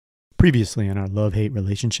Previously in our love-hate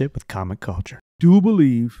relationship with comic culture. Do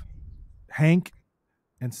believe Hank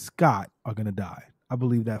and Scott are going to die. I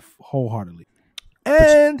believe that wholeheartedly.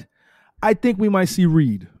 And I think we might see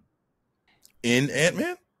Reed. In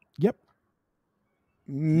Ant-Man? Yep.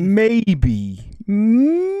 Maybe.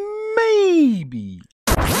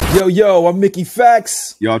 Yo, I'm Mickey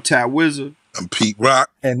Factz. Y'all Tat Wza. I'm Pete Rock.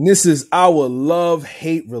 And this is our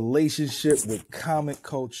love-hate relationship with comic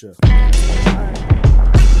culture.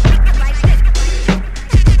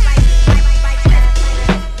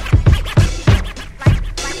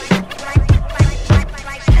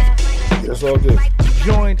 That's all good.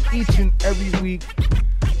 Joined each and every week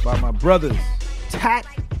by my brothers, Tat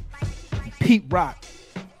and Pete Rock,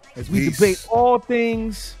 as we debate all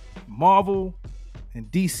things Marvel and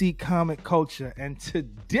DC comic culture. And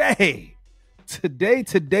today is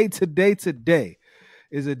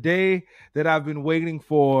a day that I've been waiting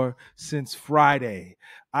for since Friday.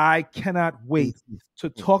 I cannot wait to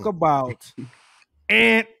talk about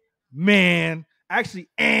Ant-Man. Actually,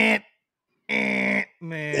 Ant-Man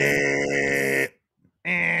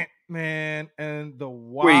and the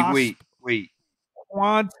Wasp. Wait.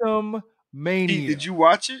 Quantumania. Did you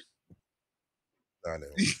watch it? I know.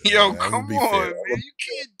 Yo, come on, man. You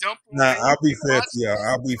can't dump on me. I'll be fair. Yeah,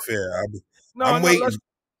 I'll be fair. I'm waiting.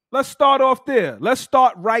 Let's start off there. Let's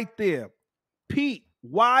start right there. Pete,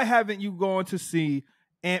 why haven't you gone to see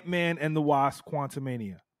Ant-Man and the Wasp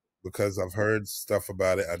Quantumania? Because I've heard stuff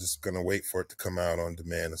about it. I'm just going to wait for it to come out on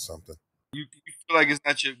demand or something. You feel like it's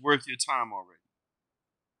not worth your time already?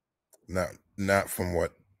 Not from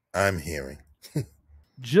what I'm hearing.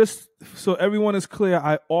 Just so everyone is clear,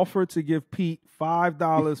 I offered to give Pete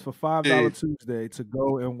 $5 for $5 Tuesday to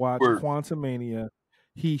go and watch Quantumania.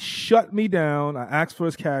 He shut me down. I asked for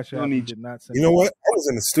his cash app. He did not send. You know what? I was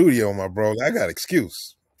in the studio, my bro. I got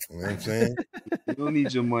excuse. You know what I'm saying? You don't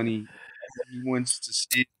need your money. He wants to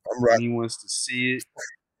see it. I'm right. He wants to see it.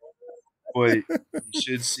 But you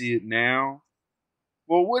should see it now.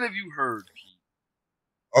 Well, what have you heard, Pete?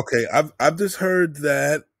 Okay, I've just heard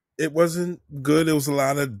that it wasn't good. It was a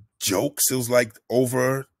lot of jokes. It was like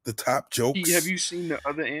over the top jokes. Pete, have you seen the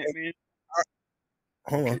other Ant-Man?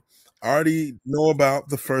 Hold on. I already know about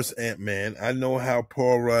the first Ant-Man. I know how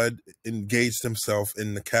Paul Rudd engaged himself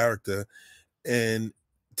in the character. And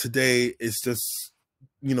today it's just,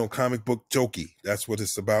 comic book jokey. That's what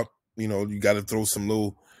it's about. You got to throw some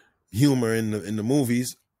little humor in the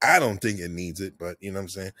movies. I don't think it needs it, but you know what I'm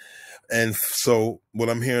saying? And so what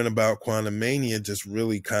I'm hearing about Quantumania just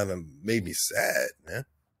really kind of made me sad, man.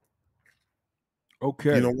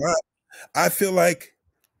 Okay. You know what? I feel like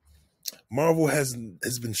Marvel has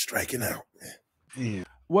been striking out, man. Yeah.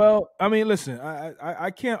 Well, I mean, listen, I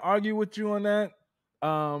can't argue with you on that.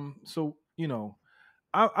 So,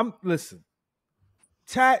 I'm listen.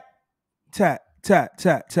 Tat.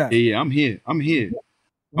 Yeah, I'm here.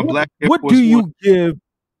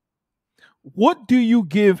 What do you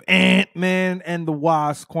give Ant-Man and the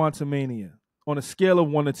Wasp Quantumania on a scale of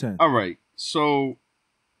 1 to 10? All right. So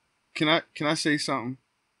can I say something?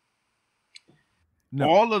 No.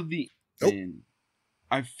 All of the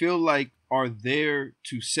I feel like are there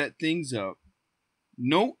to set things up.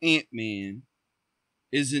 No Ant-Man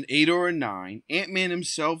is an 8 or a 9. Ant-Man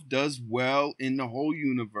himself does well in the whole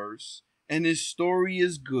universe, and his story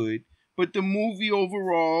is good, but the movie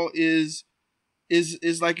overall is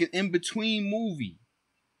like an in-between movie.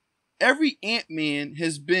 Every Ant-Man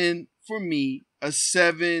has been, for me, a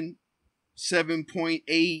 7,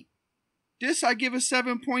 7.8. This I give a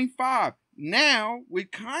 7.5. Now,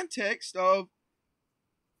 with context of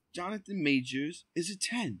Jonathan Majors is a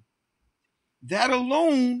 10. That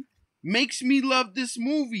alone makes me love this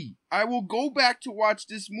movie. I will go back to watch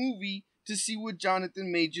this movie to see what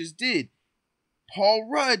Jonathan Majors did. Paul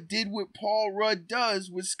Rudd did what Paul Rudd does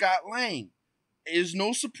with Scott Lang. There's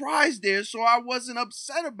no surprise there, so I wasn't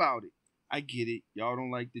upset about it. I get it. Y'all don't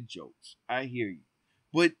like the jokes. I hear you.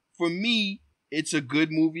 But for me, it's a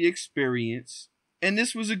good movie experience. And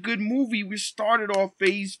this was a good movie. We started off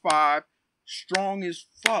phase 5 strong as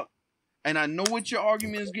fuck. And I know what your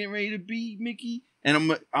argument is getting ready to be, Mickey.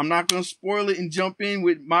 And I'm not going to spoil it and jump in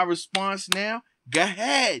with my response now. Go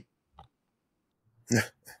ahead.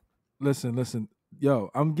 Listen. Yo,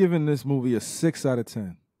 I'm giving this movie a 6 out of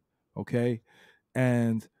 10. Okay?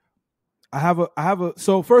 And I have a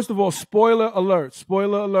so first of all, spoiler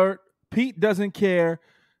alert. Pete doesn't care.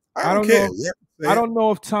 I don't care. I don't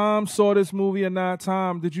know if Tom saw this movie or not.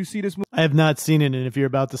 Tom, did you see this movie? I have not seen it, and if you're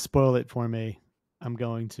about to spoil it for me, I'm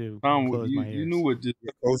going to close my ears. You knew what this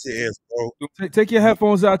close your ears, bro. Take your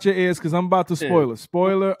headphones out your ears, because I'm about to spoil it.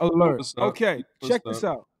 Spoiler alert. Okay, check this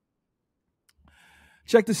out.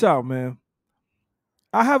 Check this out, man.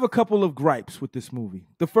 I have a couple of gripes with this movie.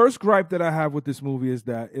 The first gripe that I have with this movie is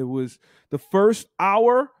that the first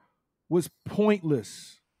hour was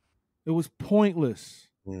pointless. It was pointless.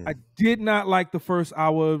 I did not like the first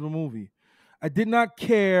hour of the movie. I did not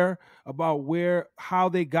care about how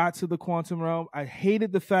they got to the quantum realm. I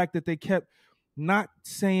hated the fact that they kept not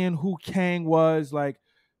saying who Kang was. Like,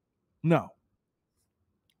 no.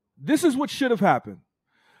 This is what should have happened.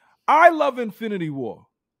 I love Infinity War.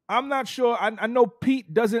 I'm not sure. I know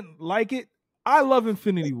Pete doesn't like it. I love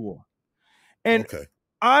Infinity War. And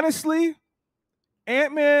honestly,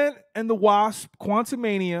 Ant-Man and the Wasp,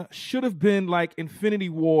 Quantumania, should have been like Infinity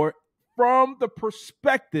War from the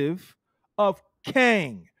perspective of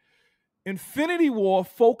Kang. Infinity War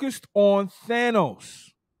focused on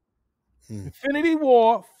Thanos. Infinity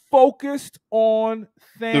War focused on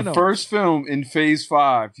Thanos. The first film in Phase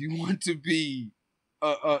 5, you want to be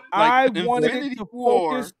like I wanted Infinity it to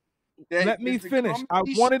War. focus. Let me finish. I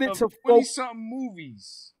wanted it to focus. 20-something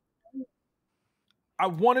movies. I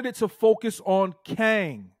wanted it to focus on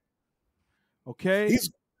Kang. Okay,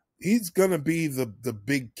 he's gonna be the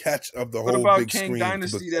big catch of the what whole about big Kang screen.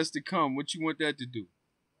 Dynasty that's to come? What you want that to do?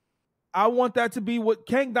 I want that to be what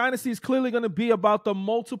Kang Dynasty is clearly going to be about, the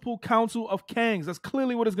multiple council of Kangs. That's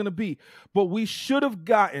clearly what it's going to be. But we should have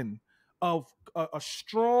gotten a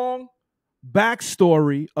strong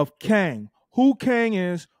backstory of Kang, who Kang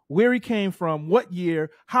is, where he came from, what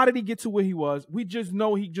year, how did he get to where he was. We just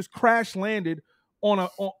know he just crash landed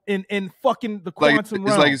in fucking the quantum realm.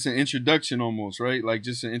 It's like it's an introduction almost, right? Like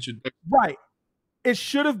just an introduction. Right. It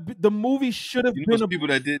should have. The movie should have been people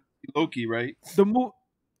that did Loki, right?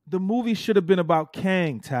 The movie should have been about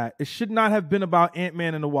Kang, Tat. It should not have been about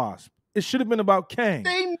Ant-Man and the Wasp. It should have been about Kang.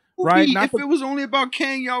 Same movie. Right? If it was only about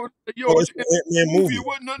Kang, y'all would say, yo, it's an Ant-Man movie. It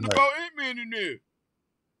wasn't nothing about Ant-Man in there.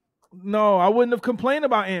 No, I wouldn't have complained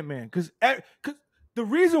about Ant-Man. Because the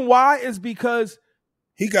reason why is because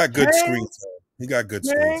he got good screen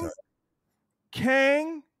time.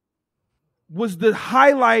 Kang was the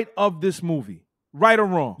highlight of this movie. Right or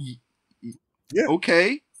wrong? Yeah.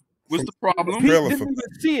 Okay. What's the problem? Pete didn't even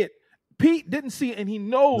see it. Pete didn't see it, and he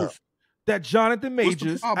knows that Jonathan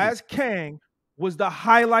Majors as Kang was the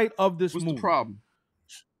highlight of this movie. What's the problem?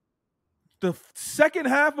 The second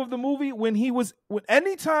half of the movie,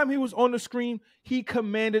 anytime he was on the screen, he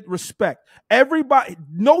commanded respect. Everybody,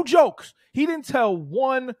 no jokes. He didn't tell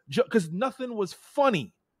one joke because nothing was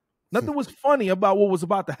funny. Nothing was funny about what was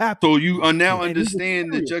about to happen. So you now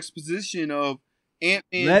understand the juxtaposition of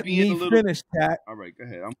Ant-Man being a little... Let me finish, Tat. All right, go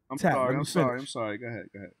ahead. I'm Tat, sorry. I'm sorry. Go ahead.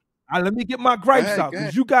 Let me get my gripes out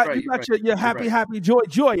because you got your happy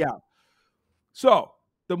joy out. So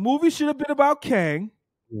the movie should have been about Kang.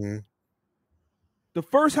 Mm-hmm. The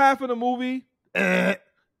first half of the movie,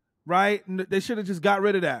 right? They should have just got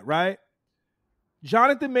rid of that, right?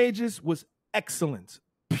 Jonathan Majors was excellent,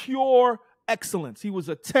 pure excellence. He was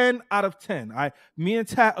a 10 out of 10. Me and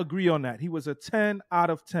Tat agree on that. He was a 10 out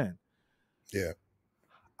of 10. Yeah.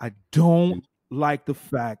 I don't like the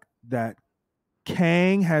fact that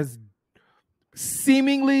Kang has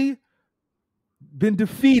seemingly been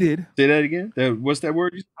defeated. Say that again. What's that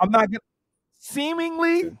word? I'm not gonna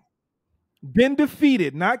seemingly been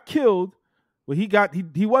defeated, not killed. Well,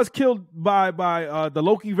 he was killed by the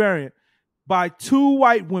Loki variant by 2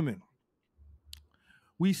 white women.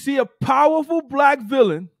 We see a powerful black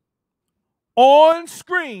villain on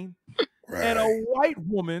screen, and a white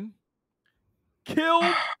woman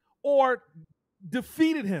killed or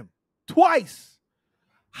defeated him twice.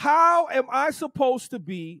 How am I supposed to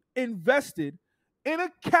be invested in a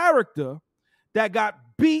character that got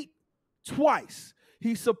beat twice?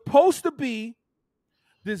 He's supposed to be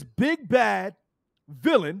this big bad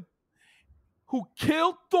villain who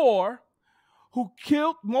killed Thor, who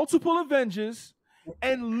killed multiple Avengers,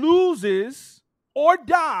 and loses or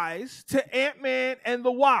dies to Ant-Man and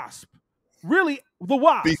the Wasp. Really, the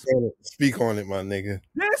Wasp. Speak on it, my nigga.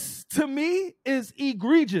 This, to me, is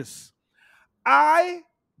egregious. I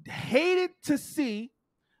hated to see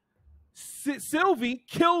Sylvie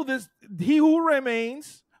kill this He Who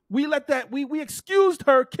Remains. We excused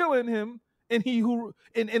her killing him in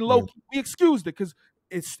Loki. We excused it because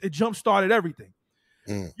it jump started everything.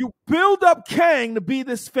 You build up Kang to be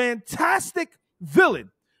this fantastic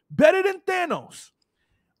villain, better than Thanos,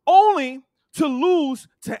 only to lose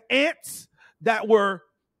to ants that were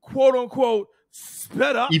quote unquote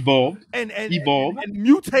sped up, evolved, and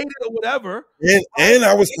mutated or whatever. And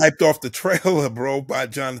I was hyped off the trailer, bro, by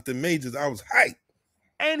Jonathan Majors. I was hyped.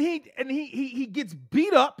 And he gets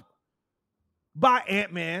beat up by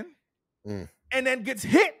Ant-Man, and then gets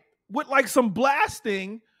hit with like some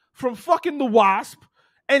blasting from fucking the Wasp,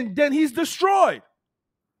 and then he's destroyed.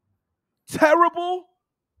 Terrible,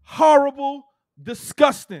 horrible,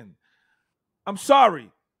 disgusting. I'm sorry.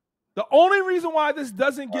 The only reason why this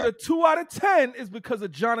doesn't get a 2 out of 10 is because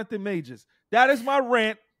of Jonathan Majors. That is my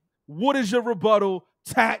rant. What is your rebuttal,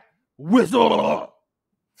 Tat Wza?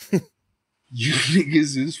 You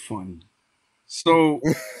niggas is funny. So,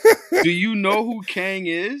 do you know who Kang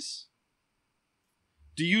is?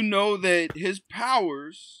 Do you know that his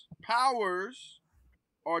powers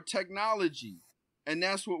are technology? And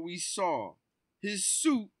that's what we saw. His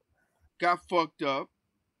suit got fucked up,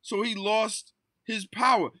 so he lost his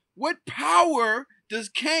power. What power does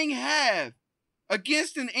Kang have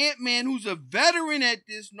against an Ant-Man who's a veteran at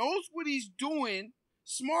this, knows what he's doing,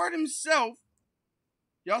 smart himself?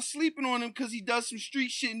 Y'all sleeping on him because he does some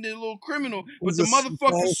street shit and a little criminal, but the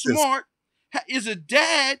motherfucker's smart, is a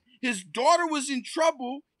dad. His daughter was in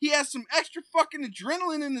trouble. He has some extra fucking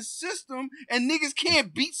adrenaline in the system, and niggas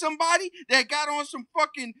can't beat somebody that got on some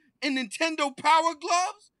fucking Nintendo Power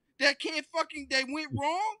Gloves that went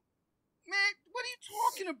wrong. Man, what are you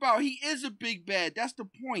talking about? He is a big bad. That's the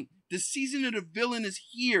point. The season of the villain is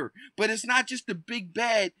here, but it's not just the big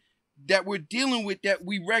bad that we're dealing with that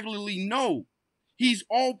we regularly know. He's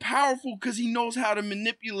all powerful because he knows how to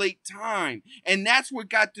manipulate time. And that's what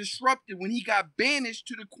got disrupted when he got banished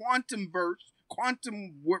to the quantum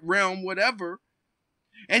realm, whatever.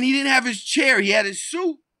 And he didn't have his chair. He had his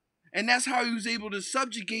suit. And that's how he was able to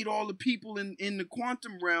subjugate all the people in the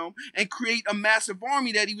quantum realm and create a massive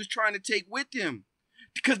army that he was trying to take with him.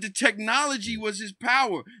 Because the technology was his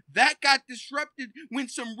power. That got disrupted when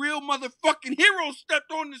some real motherfucking heroes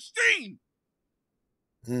stepped on the scene.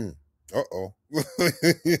 Uh-oh.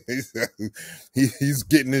 He's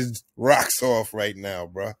getting his rocks off right now,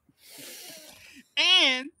 bro.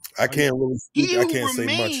 And I can't really speak. I can't say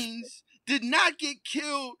much. He who remains did not get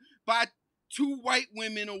killed by 2 white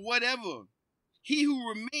women or whatever. He who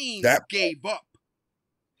remains gave up.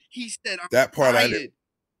 He said, I'm tired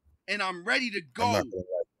and I'm ready to go.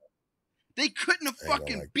 They couldn't have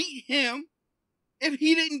fucking beat him if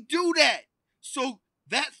he didn't do that. So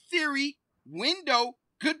that theory, window,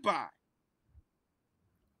 goodbye.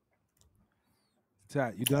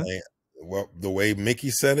 Tat, you done? Well, the way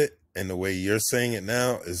Mickey said it and the way you're saying it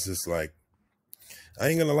now is just like, I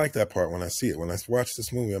ain't gonna like that part when I see it. When I watch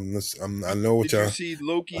this movie, I know what y'all. Did you see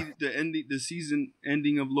Loki, the season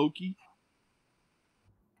ending of Loki?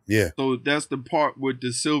 Yeah. So that's the part with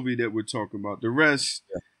the Sylvie that we're talking about. The rest,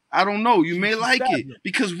 I don't know. You may like it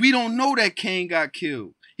because we don't know that Kang got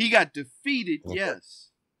killed. He got defeated, yes.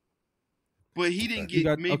 But he didn't get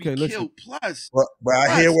killed. Plus, but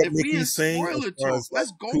I hear what Mickey's saying.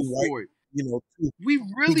 Let's go for it. You know, we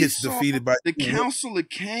really he gets defeated by the Council of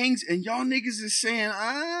Kangs, and y'all niggas is saying,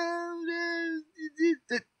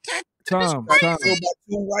 Tom, about 2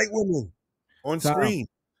 white women on screen.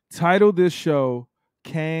 Title this show,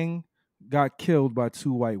 Kang got killed by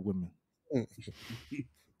 2 white women.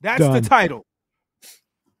 That's the title.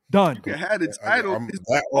 Done. You can have the title.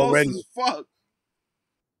 That already, fuck.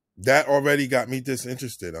 That already got me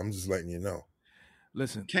disinterested. I'm just letting you know.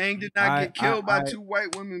 Listen, Kang did not get killed by 2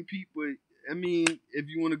 white women, people. I mean, if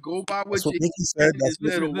you want to go by what you said,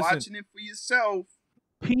 instead of watching it for yourself.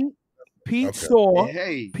 Pete saw.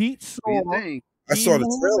 Hey, Pete saw. I saw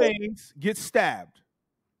the trailer. Get stabbed.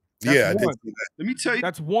 That's I did see that. Let me tell you.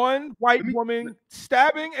 That's one white woman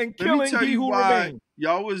stabbing and killing He Who Remains.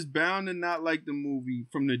 Y'all was bound to not like the movie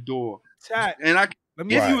from the door. Tat, and I can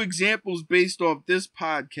give you examples based off this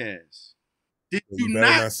podcast. Did you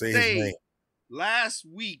not say last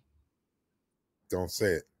week? Don't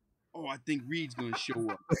say it. Oh, I think Reed's gonna show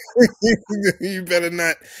up. You better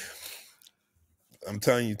not. I'm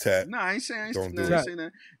telling you, Tat. No, I ain't saying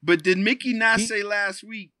that. But did Mickey not say last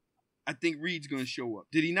week? I think Reed's gonna show up.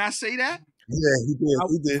 Did he not say that? Yeah, he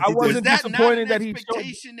did. I wasn't disappointed that he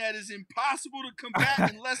showed. That is impossible to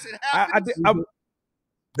combat unless it happens.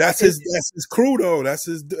 That's his crew, though. That's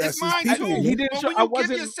his people. Too. He didn't. But when you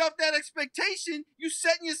give yourself that expectation, you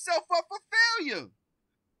setting yourself up for failure.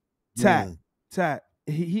 Tat.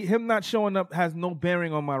 Him not showing up has no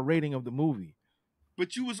bearing on my rating of the movie.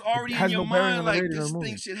 But you was already in your mind like this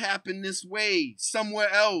thing should happen this way, somewhere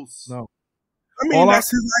else. No. I mean, that's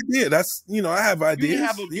his idea. That's, I have ideas.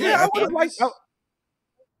 I would like.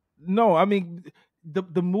 No, I mean,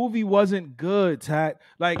 the movie wasn't good, Tat.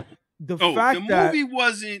 Like the movie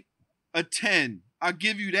wasn't a 10. I'll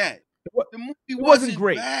give you that. The movie wasn't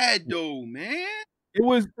great. Bad though, man. It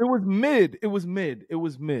was mid. It was mid. The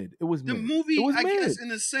movie, I guess, in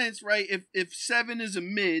a sense, right? If 7 is a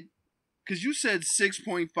mid, because you said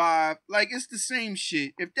 6.5. Like, it's the same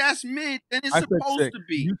shit. If that's mid, then it's I said supposed 6. to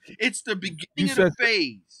be. It's the beginning of said the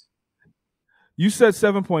phase. You said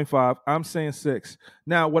 7.5. I'm saying 6.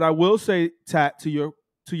 Now, what I will say, Tat, to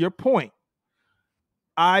your point,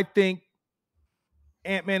 I think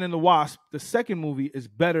Ant-Man and the Wasp, the second movie, is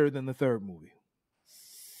better than the third movie.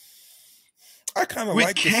 I kind of With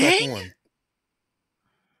like the Kang? second one.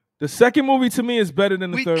 The second movie to me is better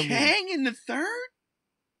than the With third movie. Kang in the third?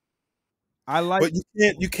 I like, But you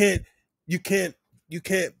can't,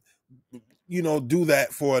 do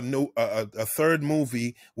that for a third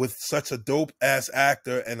movie with such a dope ass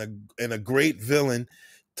actor and a great villain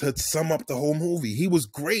to sum up the whole movie. He was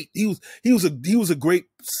great. He was a great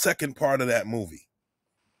second part of that movie.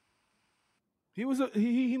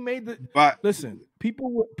 he made the. But Listen,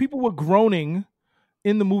 people were groaning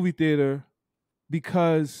in the movie theater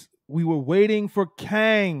because we were waiting for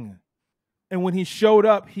Kang, and when he showed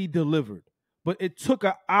up, he delivered. But it took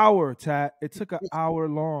an hour, Tat. It took an hour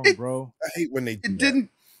long, bro. I hate when they do it that.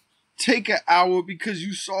 didn't take an hour because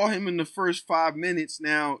you saw him in the first 5 minutes.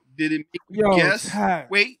 Now, did it make you guess?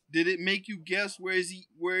 Tat. Wait, did it make you guess where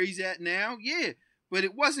he's at now? Yeah, but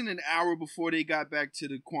it wasn't an hour before they got back to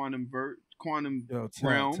the quantum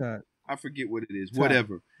realm. Tat. I forget what it is. Tat.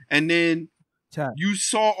 Whatever. And then Tat. you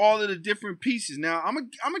saw all of the different pieces. Now, I'm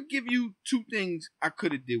gonna give you 2 things I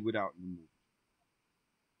could have did without in the movie.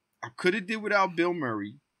 I could have did without Bill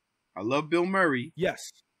Murray. I love Bill Murray.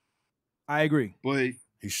 Yes, I agree. But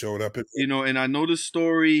He showed up at and I know the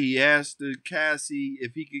story. He asked the new Cassie,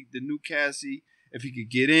 if he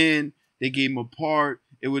could get in. They gave him a part.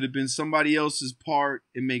 It would have been somebody else's part.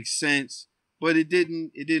 It makes sense, but it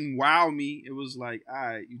didn't wow me. It was like, all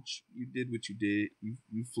right, you did what you did.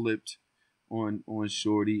 You flipped on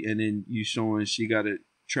Shorty, and then you showing she got a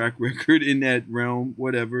track record in that realm.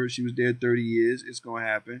 Whatever, she was there 30 years. It's gonna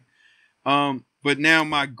happen. But now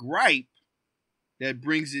my gripe that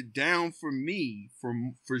brings it down for me,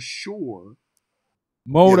 for sure.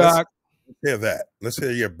 MODOK. let's hear that. Let's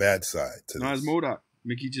hear your bad side to No, this. it's MODOK.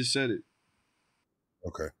 Mickey just said it.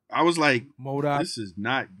 Okay. I was like, MODOK. this is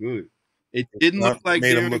not good. It didn't look like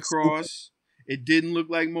made him Darren look Cross. It didn't look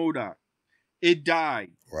like MODOK. It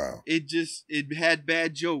died. Wow. It had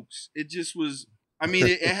bad jokes. It just was, I mean,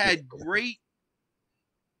 it had great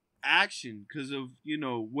action because of,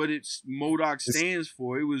 what MODOK stands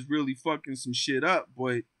for. It was really fucking some shit up,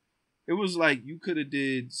 but it was like you could have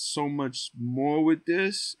did so much more with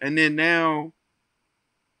this. And then now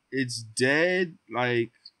it's dead.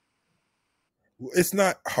 Like, It's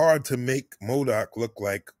not hard to make MODOK look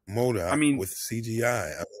like MODOK with CGI.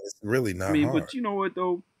 I mean, it's really not hard. But you know what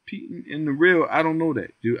though, Pete, in the real, I don't know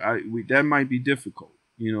that, dude. That might be difficult.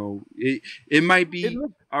 It might be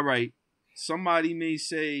all right. Somebody may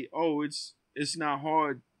say, "Oh, it's not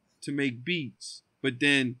hard to make beats," but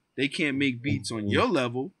then they can't make beats on your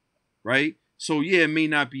level, right? So yeah, it may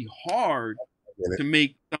not be hard to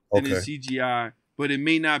make something in CGI. But it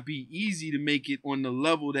may not be easy to make it on the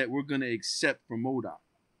level that we're going to accept from MODOK.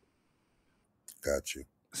 Got you.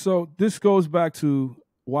 So this goes back to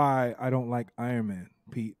why I don't like Iron Man,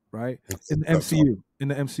 Pete, right? In the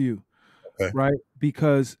MCU. Okay. Right?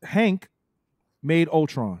 Because Hank made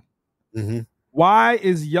Ultron. Mm-hmm. Why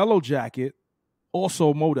is Yellow Jacket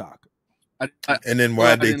also MODOK? And then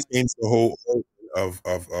why they changed the whole of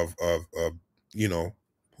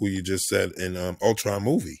who you just said in Ultron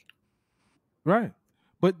movie. Right.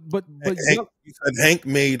 But Hank, you said Hank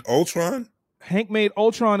made Ultron? Hank made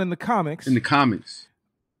Ultron in the comics. In the comics.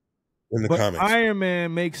 Iron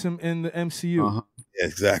Man makes him in the MCU. Uh-huh. Yeah,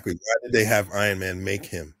 exactly. Why did they have Iron Man make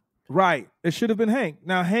him? Right. It should have been Hank.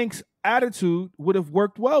 Now, Hank's attitude would have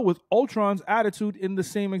worked well with Ultron's attitude in the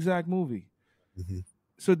same exact movie. Mm-hmm.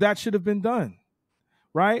 So that should have been done.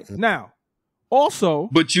 Right? Mm-hmm. Now, also...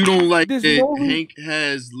 But you don't like that Hank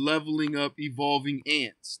has leveling up evolving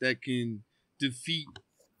ants that can defeat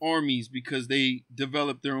armies because they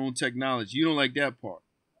develop their own technology. You don't like that part.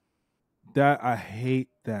 That I hate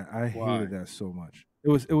that. I hated that so much. It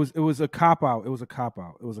was a cop out. It was a cop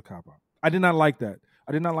out. I did not like that.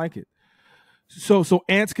 I did not like it. So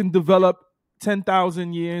ants can develop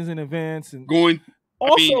 10,000 years in advance and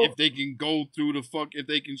if they can go through if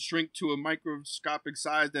they can shrink to a microscopic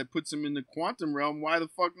size that puts them in the quantum realm, why the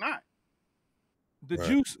fuck not?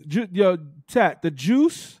 The Tat, the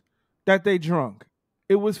juice that they drunk,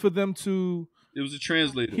 it was for them to... It was a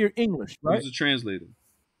translator. Hear English, right? It was a translator.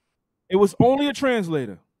 It was only a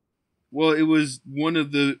translator. Well, it was one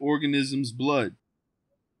of the organism's blood.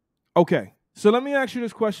 Okay, so let me ask you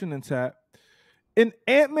this question then, Tat. In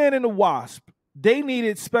Ant-Man and the Wasp, they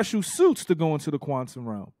needed special suits to go into the quantum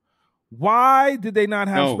realm. Why did they not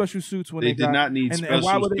have No, special suits when they they did got, not need and why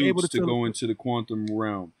special were they able suits to to go into the quantum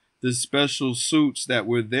realm. The special suits that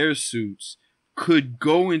were their suits could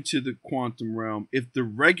go into the quantum realm if the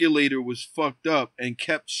regulator was fucked up and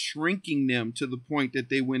kept shrinking them to the point that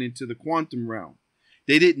they went into the quantum realm.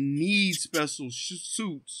 They didn't need special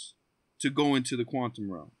suits to go into the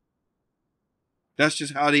quantum realm. That's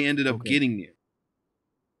just how they ended up getting there.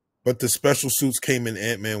 But the special suits came in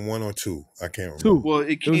Ant-Man 1 or 2. I can't remember. 2. Well,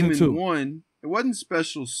 it came in 1. It wasn't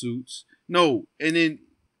special suits. No, and then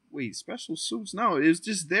wait, special suits? No, it was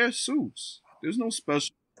just their suits. There's no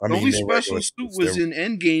special. The only special suit was in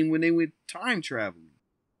Endgame when they went time traveling.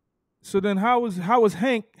 So then how was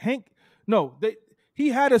Hank? No, he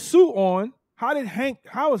had a suit on. How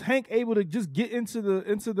was Hank able to just get into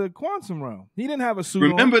the quantum realm? He didn't have a suit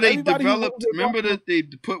remember on. Remember that they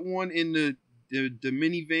put one in the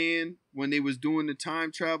minivan when they was doing the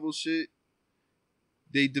time travel shit?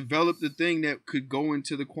 They developed a thing that could go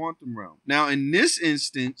into the quantum realm. Now, in this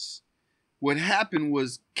instance, what happened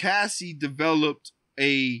was Cassie developed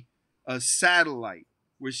a satellite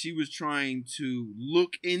where she was trying to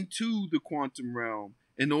look into the quantum realm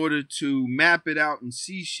in order to map it out and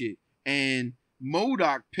see shit. And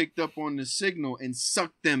MODOK picked up on the signal and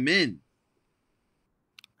sucked them in.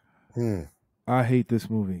 I hate this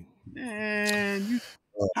movie. Man,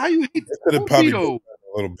 how you hate this could have probably been movie,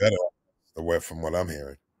 a little better away from what I'm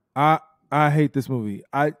hearing. I hate this movie.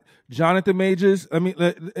 Jonathan Majors. I mean,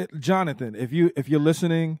 Jonathan, if you're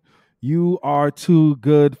listening, you are too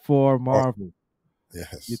good for Marvel.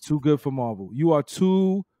 Yes, you're too good for Marvel. You are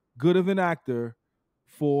too good of an actor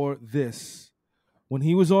for this. When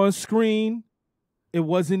he was on screen, it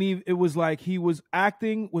wasn't even. It was like he was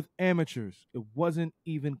acting with amateurs. It wasn't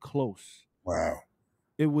even close. Wow.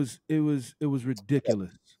 It was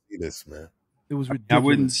ridiculous. This man. It was ridiculous. I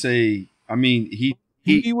wouldn't say. I mean, he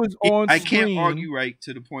was on. I screen. can't argue right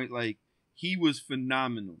to the point. Like, he was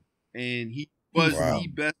phenomenal, and he was the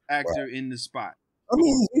best actor in the spot. I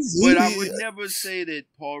mean, but I would never say that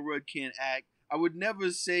Paul Rudd can't act. I would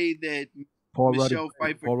never say that Michelle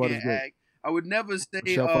Pfeiffer can't act. I would never say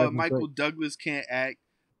Michael Douglas can't act.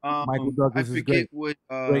 Michael Douglas I forget what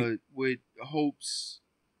Hope's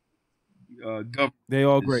government. They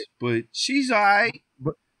all great, but she's alright.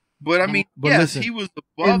 But I mean, yes, listen, he was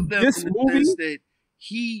above them in the sense that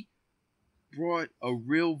he brought a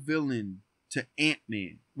real villain to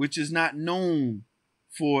Ant-Man, which is not known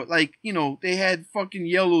for. Like, you know, they had fucking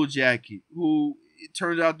Yellow Jacket, who it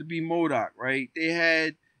turned out to be MODOK, right? They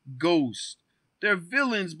had Ghost. They're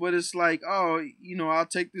villains, but it's like, oh, you know, I'll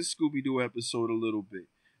take this Scooby-Doo episode a little bit.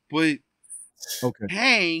 But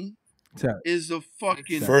Kang is a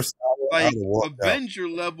fucking Avenger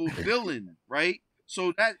level villain, right?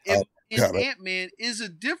 So that in Ant-Man is a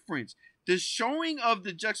difference. The showing of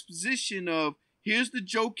the juxtaposition of here's the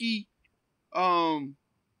jokey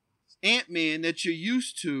Ant-Man that you're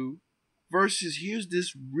used to versus here's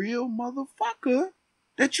this real motherfucker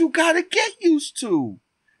that you gotta get used to.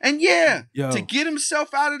 And to get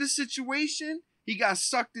himself out of the situation, he got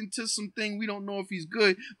sucked into something. We don't know if he's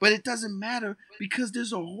good, but it doesn't matter because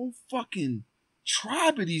there's a whole fucking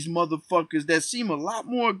tribe of these motherfuckers that seem a lot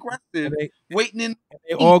more aggressive, waiting in.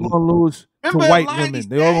 They all gonna lose to white women.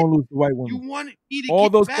 They all gonna lose to white women. You want me to all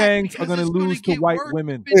those gangs are gonna lose to white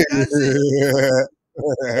women.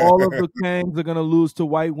 All of the gangs are gonna lose to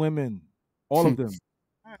white women. All of them.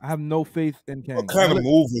 I have no faith in Kang. What kind of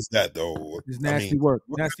move is that, though? It's nasty work.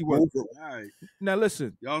 Nasty work. Right. Now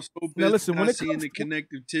listen. Y'all so busy when seeing the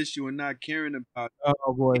connective tissue and not caring about it.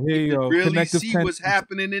 Oh boy, here you go. Really connective see what's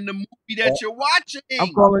happening in the movie that you're watching.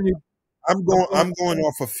 I'm calling you. I'm going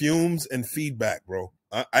off of fumes and feedback, bro.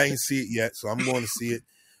 I ain't see it yet, so I'm going to see it.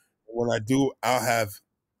 When I do, I'll have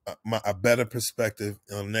a better perspective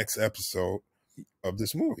in the next episode of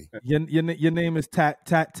this movie. Your name is Tat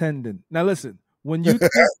Tendon. Now listen. When you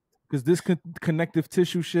because this connective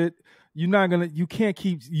tissue shit, you can't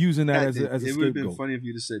keep using that as a scapegoat. It would have been funny if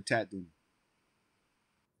you just said Tat.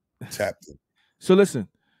 So listen,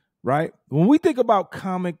 right? When we think about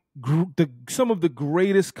some of the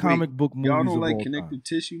greatest comic book movies, y'all don't like connective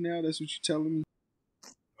tissue now. That's what you're telling me.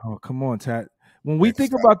 Oh come on, Tat. When we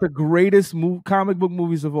think about the greatest comic book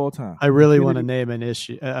movies of all time, I really want to name an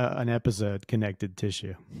episode "Connected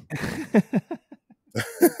Tissue."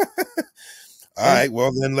 All right,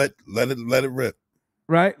 well then let it rip.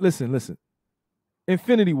 Right? Listen.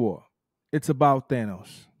 Infinity War. It's about Thanos.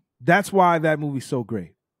 That's why that movie's so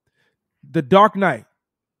great. The Dark Knight.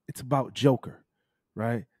 It's about Joker.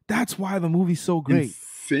 Right? That's why the movie's so great.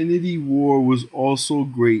 Infinity War was also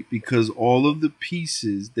great because all of the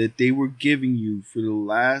pieces that they were giving you for the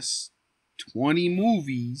last 20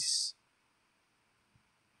 movies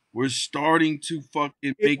We're starting to fucking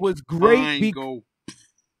It make was great go.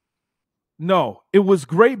 No, it was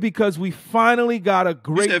great because we finally got a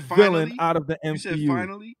great villain out of the MCU. You said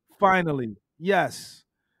finally? Finally, yes.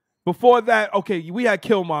 Before that, okay, we had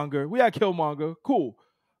Killmonger. Cool.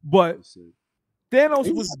 But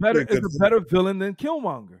Thanos was better is a better villain than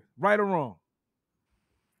Killmonger. Right or wrong?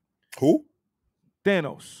 Who?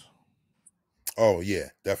 Thanos. Oh, yeah,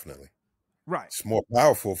 definitely. Right. It's more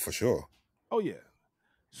powerful for sure. Oh, yeah.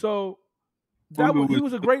 So he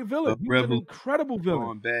was a great villain. He was an incredible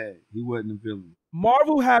villain. Bad. He wasn't a villain.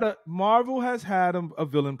 Marvel has had a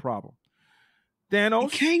villain problem. Thanos.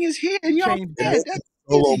 And Kang is here, and y'all dead.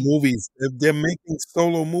 Solo movies. They're making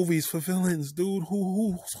solo movies for villains, dude.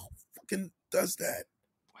 Who fucking does that?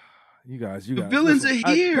 You guys. The villains are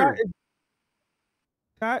here.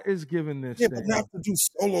 That is giving this. Yeah, but not to do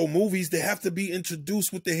solo movies. They have to be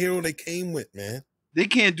introduced with the hero they came with, man. They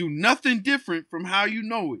can't do nothing different from how you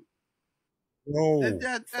know it. No,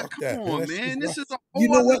 come on, man. This is a whole you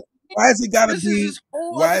know what? Why has it got to be?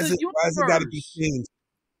 Why is it got to be changed?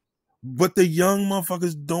 But the young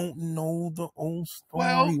motherfuckers don't know the old story.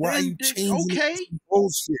 Well, why are you changing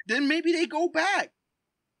bullshit? Then maybe they go back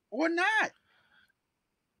or not.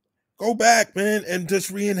 Go back, man, and just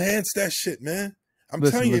re-enhance that shit, man. I'm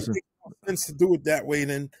telling you, it makes more sense to do it that way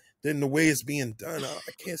than the way it's being done. I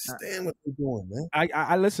can't stand what they're doing, man.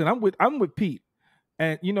 I listen. I'm with Pete,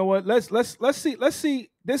 and you know what? Let's see.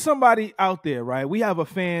 There's somebody out there, right? We have a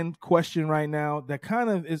fan question right now that kind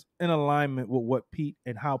of is in alignment with what Pete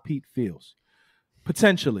and how Pete feels.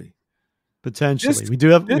 Potentially. We do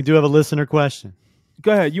have a listener question.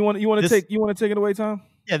 Go ahead. You want to take it away, Tom?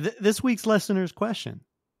 Yeah. This week's listener's question.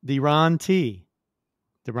 Deron T.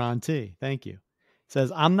 Thank you.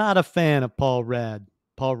 Says, I'm not a fan of Paul Rudd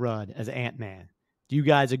as Ant-Man. Do you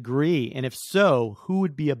guys agree? And if so, who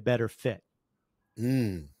would be a better fit?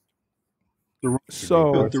 So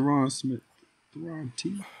Deron Smith. Deron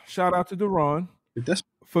T. Shout out to Deron.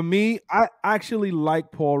 For me, I actually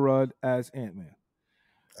like Paul Rudd as Ant-Man.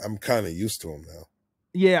 I'm kind of used to him now.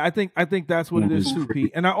 Yeah, I think that's what it is too,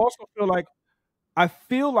 Pete. And I also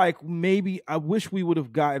feel like maybe I wish we would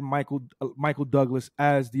have gotten Michael Douglas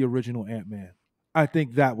as the original Ant-Man. I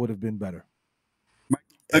think that would have been better.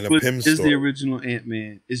 Michael Douglas is the original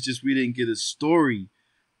Ant-Man. It's just we didn't get a story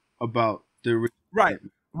about the original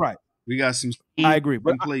Ant-Man. Right. We got some. I agree,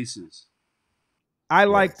 but places. I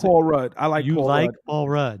like Paul Rudd. Paul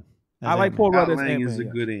Rudd. I like Paul Rudd as Lang Ant-Man. Is a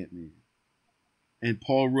good Ant-Man, and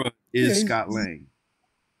Paul Rudd is Scott Lang.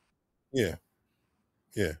 Yeah.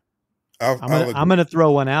 I'm gonna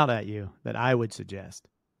throw one out at you that I would suggest.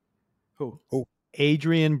 Who?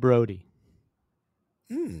 Adrian Brody.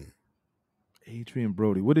 Adrian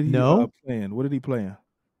Brody. What did he playing? What did he play in?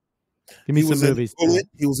 Give me some movies.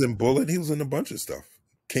 He was in Bullet. He was in a bunch of stuff.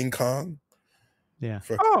 King Kong. Yeah.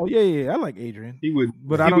 Yeah. I like Adrian. He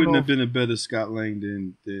wouldn't have been a better Scott Lang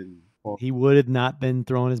than Paul. He would have not been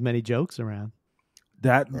throwing as many jokes around.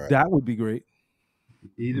 That would be great.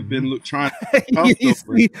 He'd have been trying.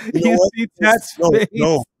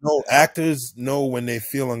 No. Actors know when they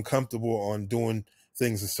feel uncomfortable on doing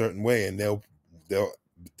things a certain way, and they'll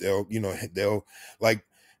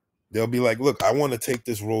be like, look, I want to take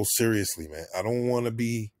this role seriously, man. I don't want to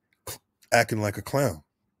be acting like a clown.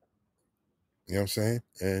 You know what I'm saying?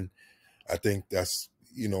 And I think that's,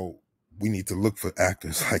 we need to look for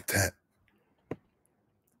actors like that.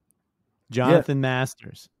 Jonathan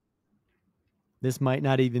Masters. This might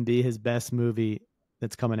not even be his best movie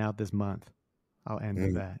that's coming out this month. I'll end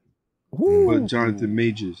with that. But Jonathan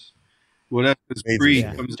Majors. Well, that's Creed.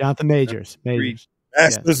 Yeah. Jonathan Majors. Majors,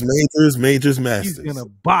 Masters. He's gonna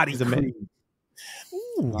body Creed.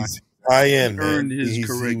 He's high end. Earned his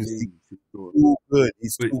correct name for sure. Too good.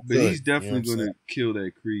 He's too but good. He's definitely gonna kill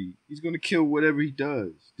that Creed. He's gonna kill whatever he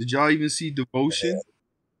does. Did y'all even see Devotion?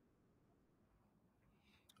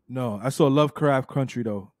 No, I saw Lovecraft Country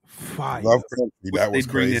though. Fire. Love Country. That was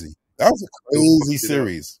crazy. That was a crazy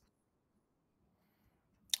series.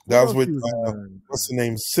 That was with what's the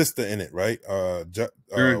name? Sister in it, right?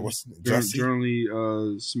 What's Journey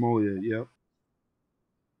Smollett, yep.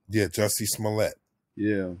 Yeah, Jussie Smollett.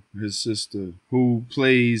 Yeah, his sister, who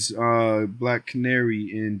plays Black Canary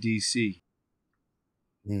in DC.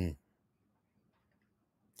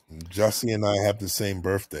 Jussie and I have the same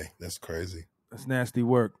birthday. That's crazy. That's nasty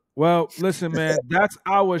work. Well, listen, man, that's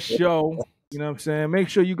our show. You know what I'm saying? Make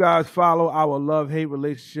sure you guys follow our love-hate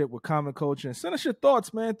relationship with comic culture and send us your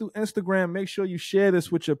thoughts, man, through Instagram. Make sure you share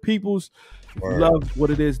this with your peoples. If you love what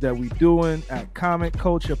it is that we're doing at Comic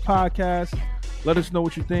Culture Podcast, let us know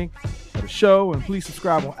what you think. of the show. And please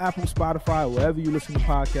subscribe on Apple, Spotify, wherever you listen to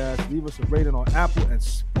podcasts. Leave us a rating on Apple and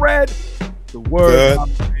spread the word.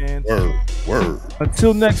 Word.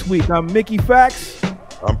 Until next week, I'm Mickey Factz.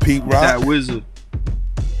 I'm Pete Rock. Tat Wza.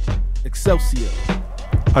 Excelsior.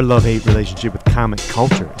 Our love-hate relationship with comic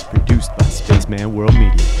culture is produced by Spaceman World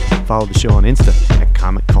Media. Follow the show on Insta at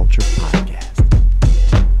Comic Culture Podcast.